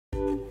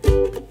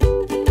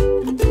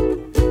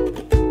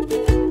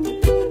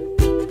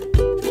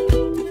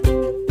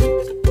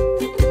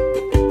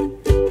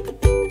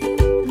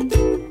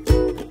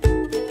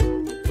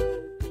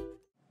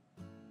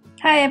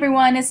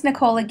everyone, it's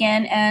Nicole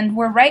again, and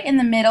we're right in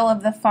the middle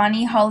of the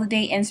Fawny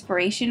Holiday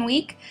Inspiration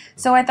Week,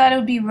 so I thought it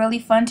would be really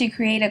fun to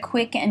create a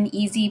quick and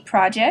easy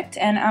project,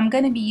 and I'm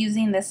going to be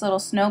using this little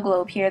snow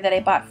globe here that I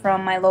bought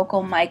from my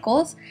local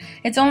Michael's.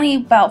 It's only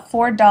about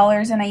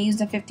 $4 and I used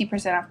a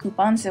 50% off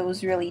coupon, so it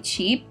was really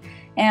cheap.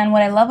 And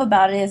what I love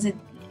about it is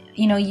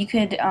you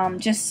could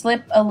just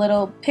slip a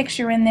little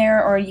picture in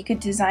there, or you could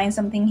design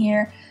something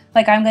here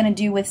like I'm going to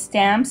do with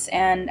stamps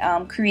and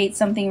create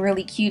something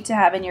really cute to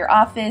have in your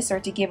office or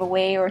to give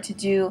away or to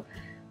do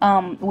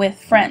with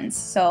friends.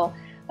 So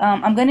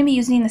I'm going to be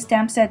using the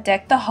stamp set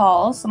Deck the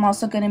Halls. I'm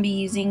also going to be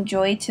using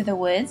Joy to the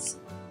Woods,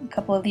 a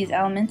couple of these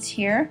elements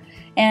here.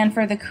 And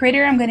for the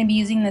critter, I'm going to be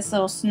using this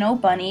little snow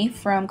bunny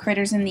from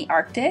Critters in the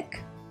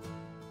Arctic.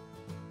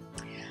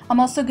 I'm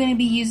also going to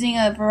be using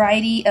a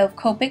variety of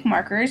Copic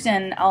markers,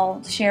 and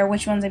I'll share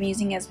which ones I'm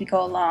using as we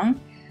go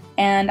along.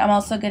 And I'm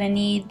also going to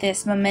need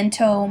this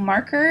Memento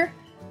marker,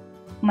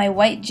 my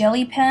white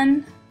jelly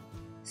pen,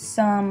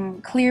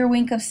 some clear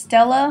Wink of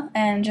Stella,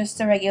 and just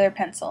a regular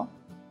pencil.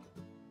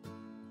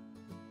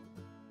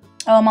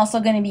 Oh, I'm also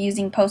going to be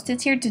using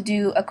Post-its here to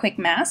do a quick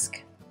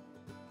mask.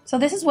 So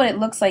this is what it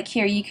looks like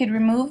here. You could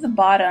remove the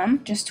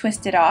bottom, just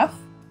twist it off.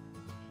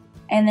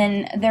 And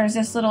then there's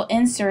this little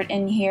insert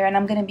in here, and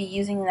I'm going to be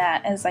using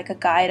that as like a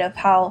guide of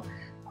how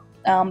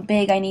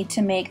big I need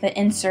to make the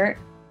insert.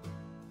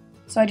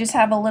 So I just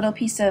have a little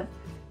piece of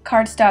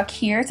cardstock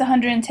here. It's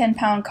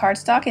 110-pound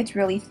cardstock. It's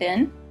really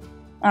thin.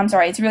 I'm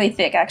sorry, it's really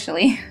thick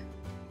actually.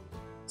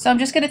 So I'm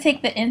just going to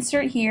take the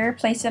insert here,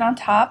 place it on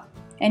top,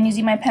 and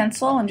using my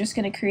pencil, I'm just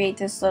going to create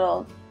this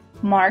little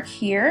mark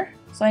here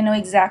so I know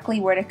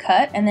exactly where to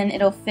cut, and then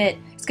it'll fit.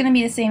 It's going to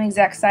be the same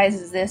exact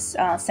size as this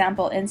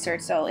sample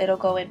insert, so it'll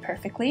go in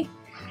perfectly.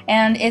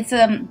 And it's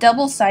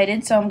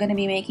double-sided, so I'm going to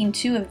be making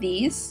 2 of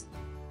these.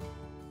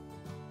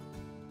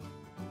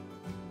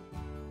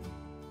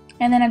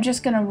 And then I'm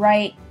just going to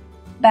write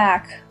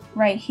back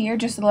right here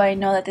just so that I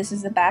know that this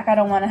is the back. I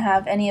don't want to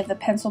have any of the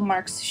pencil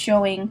marks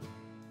showing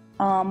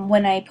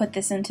when I put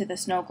this into the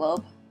snow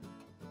globe.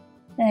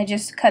 Then I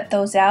just cut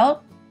those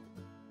out.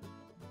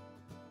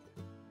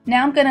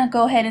 Now I'm going to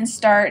go ahead and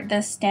start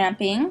the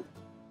stamping.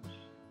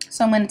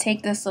 So I'm going to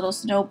take this little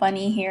snow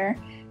bunny here,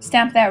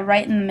 stamp that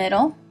right in the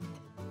middle.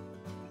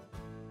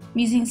 I'm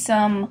using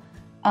some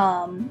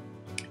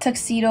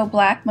Tuxedo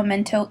Black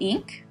Memento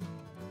ink.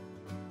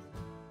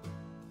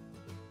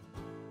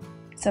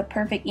 It's a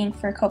perfect ink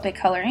for Copic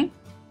coloring.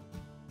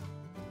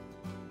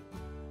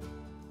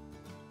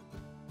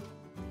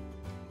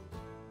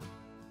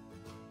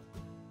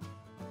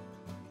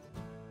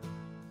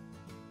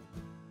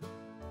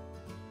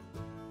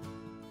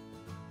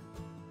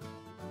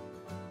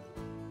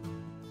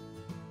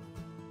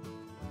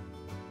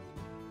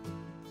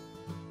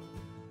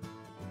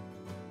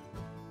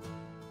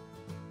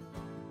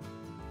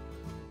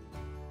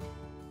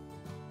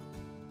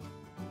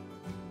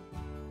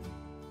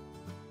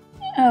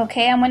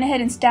 Okay, I went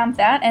ahead and stamped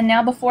that, and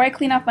now before I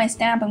clean off my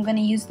stamp, I'm going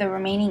to use the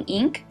remaining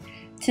ink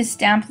to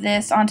stamp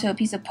this onto a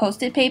piece of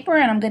Post-it paper,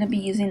 and I'm going to be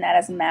using that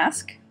as a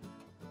mask.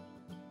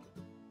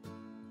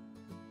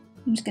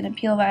 I'm just going to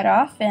peel that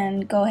off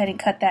and go ahead and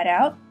cut that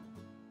out.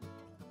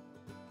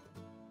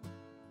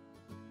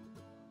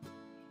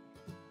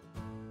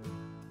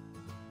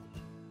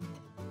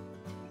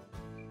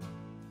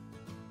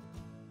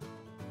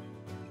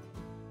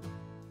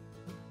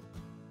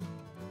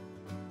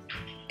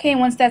 Okay,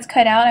 once that's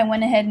cut out, I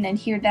went ahead and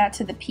adhered that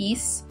to the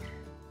piece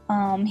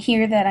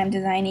here that I'm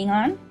designing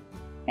on.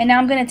 And now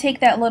I'm going to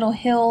take that little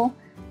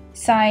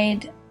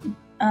hillside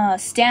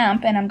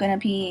stamp, and I'm going to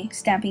be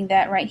stamping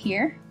that right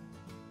here.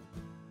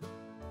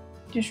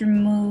 Just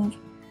remove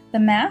the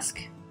mask.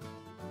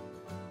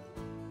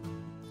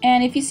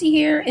 And if you see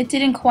here, it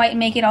didn't quite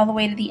make it all the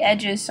way to the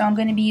edges, so I'm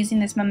going to be using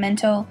this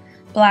Memento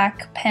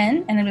black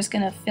pen, and I'm just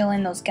going to fill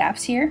in those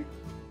gaps here.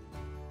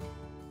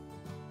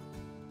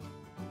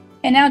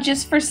 And now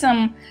just for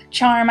some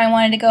charm, I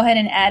wanted to go ahead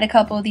and add a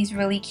couple of these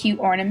really cute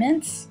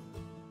ornaments.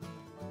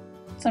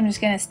 So I'm just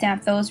going to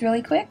stamp those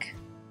really quick.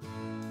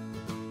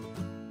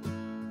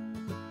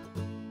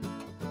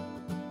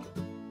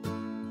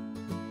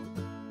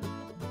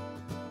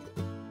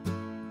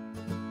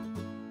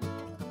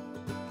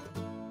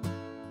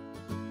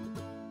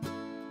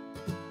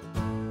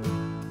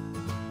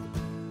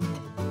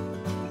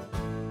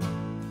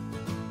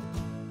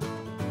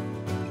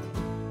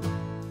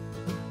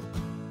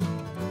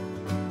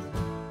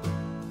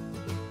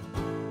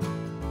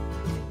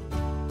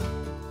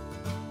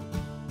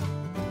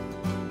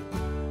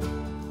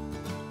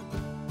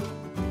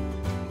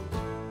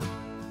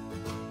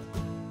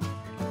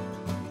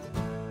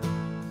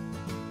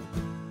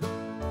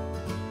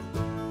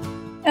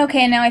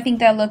 Okay, now I think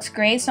that looks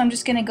great, so I'm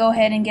just going to go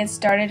ahead and get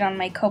started on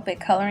my Copic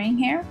coloring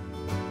here.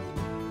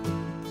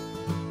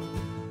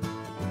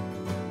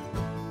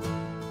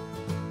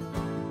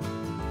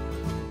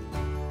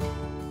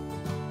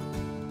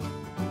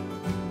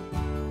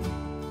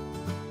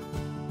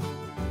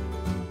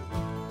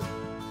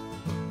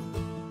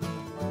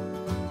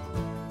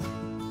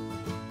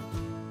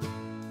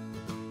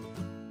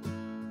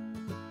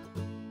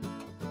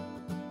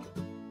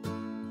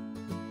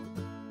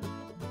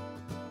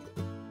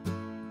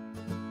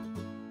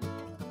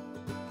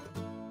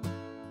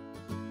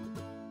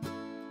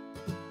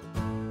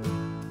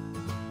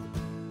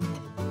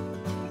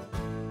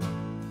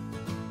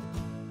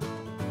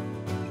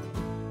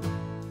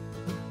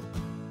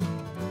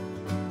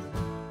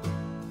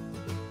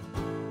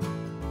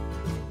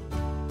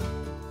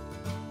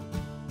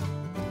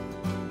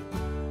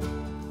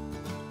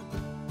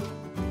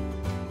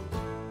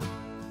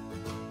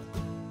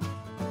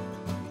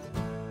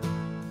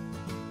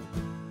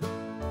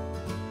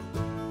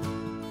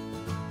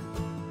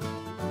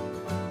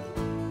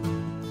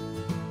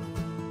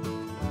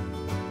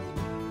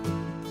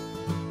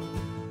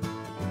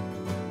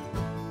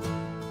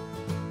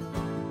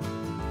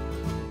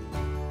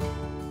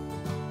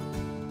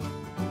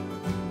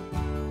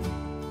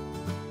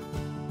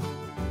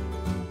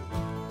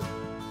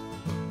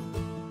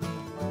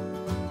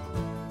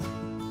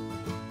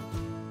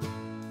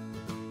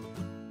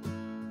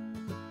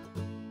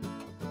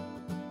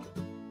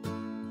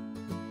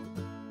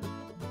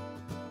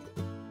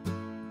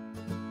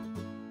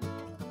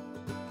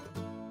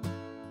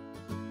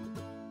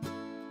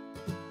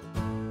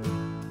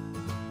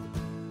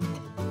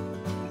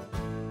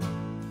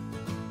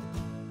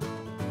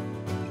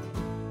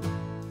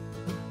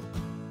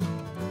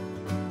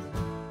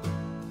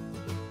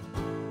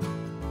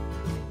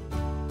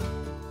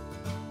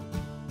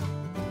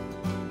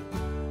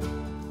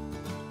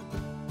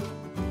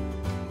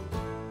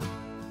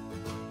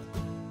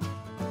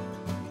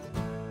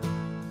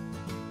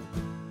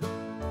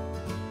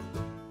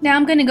 Now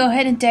I'm going to go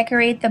ahead and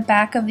decorate the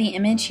back of the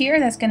image here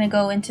that's going to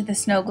go into the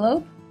snow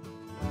globe.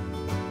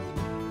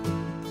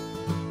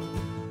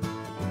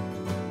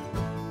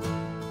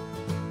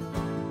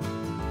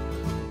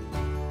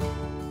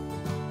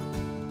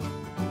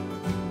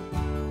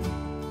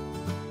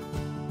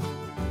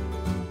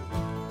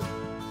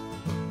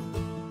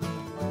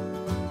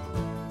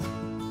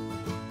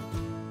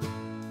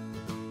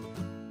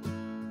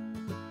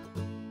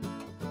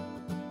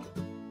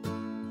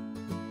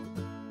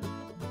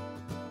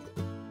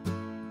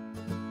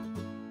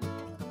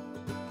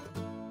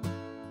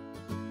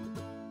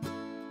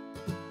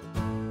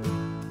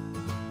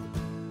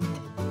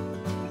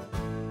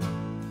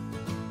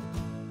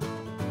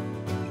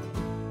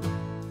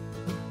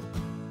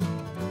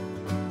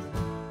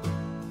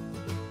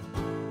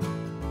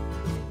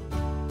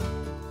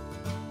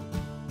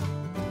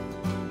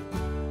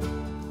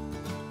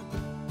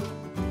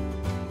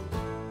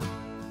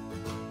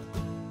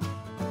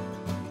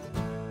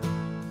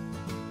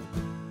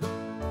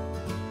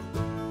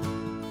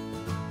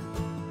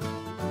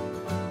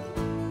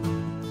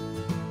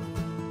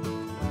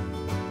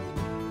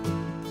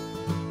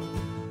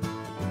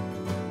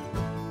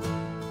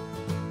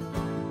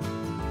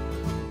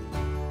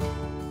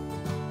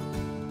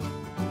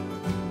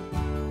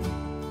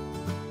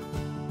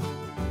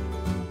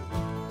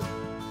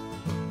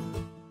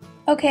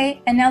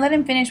 Okay, and now that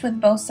I'm finished with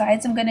both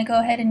sides, I'm going to go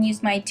ahead and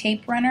use my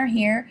tape runner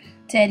here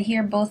to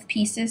adhere both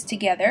pieces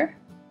together.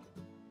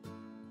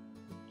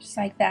 Just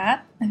like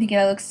that. I think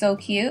it looks so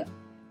cute.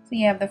 So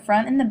you have the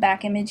front and the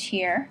back image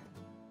here.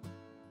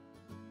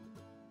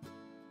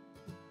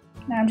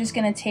 Now I'm just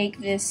going to take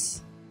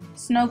this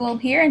snow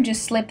globe here and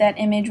just slip that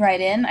image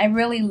right in. I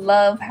really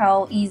love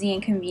how easy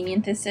and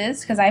convenient this is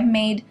because I've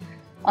made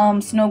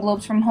snow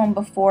globes from home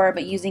before,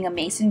 but using a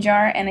mason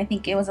jar, and I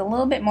think it was a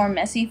little bit more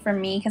messy for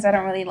me because I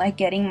don't really like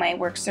getting my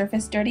work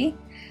surface dirty.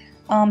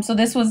 So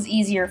this was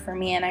easier for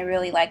me, and I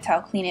really liked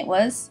how clean it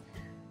was.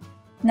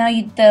 Now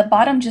the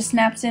bottom just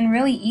snaps in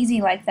really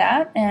easy like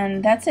that,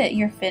 and that's it.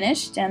 You're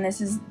finished, and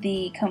this is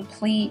the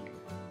complete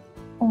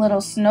little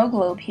snow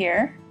globe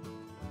here.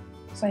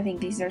 So I think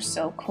these are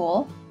so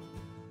cool.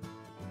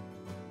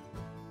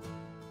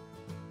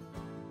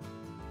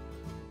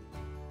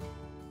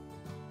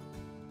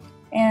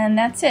 And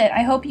that's it.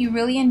 I hope you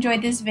really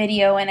enjoyed this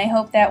video, and I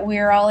hope that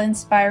we're all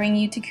inspiring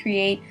you to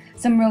create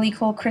some really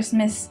cool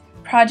Christmas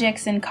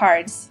projects and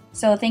cards.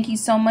 So thank you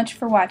so much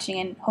for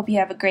watching, and hope you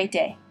have a great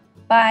day.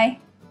 Bye!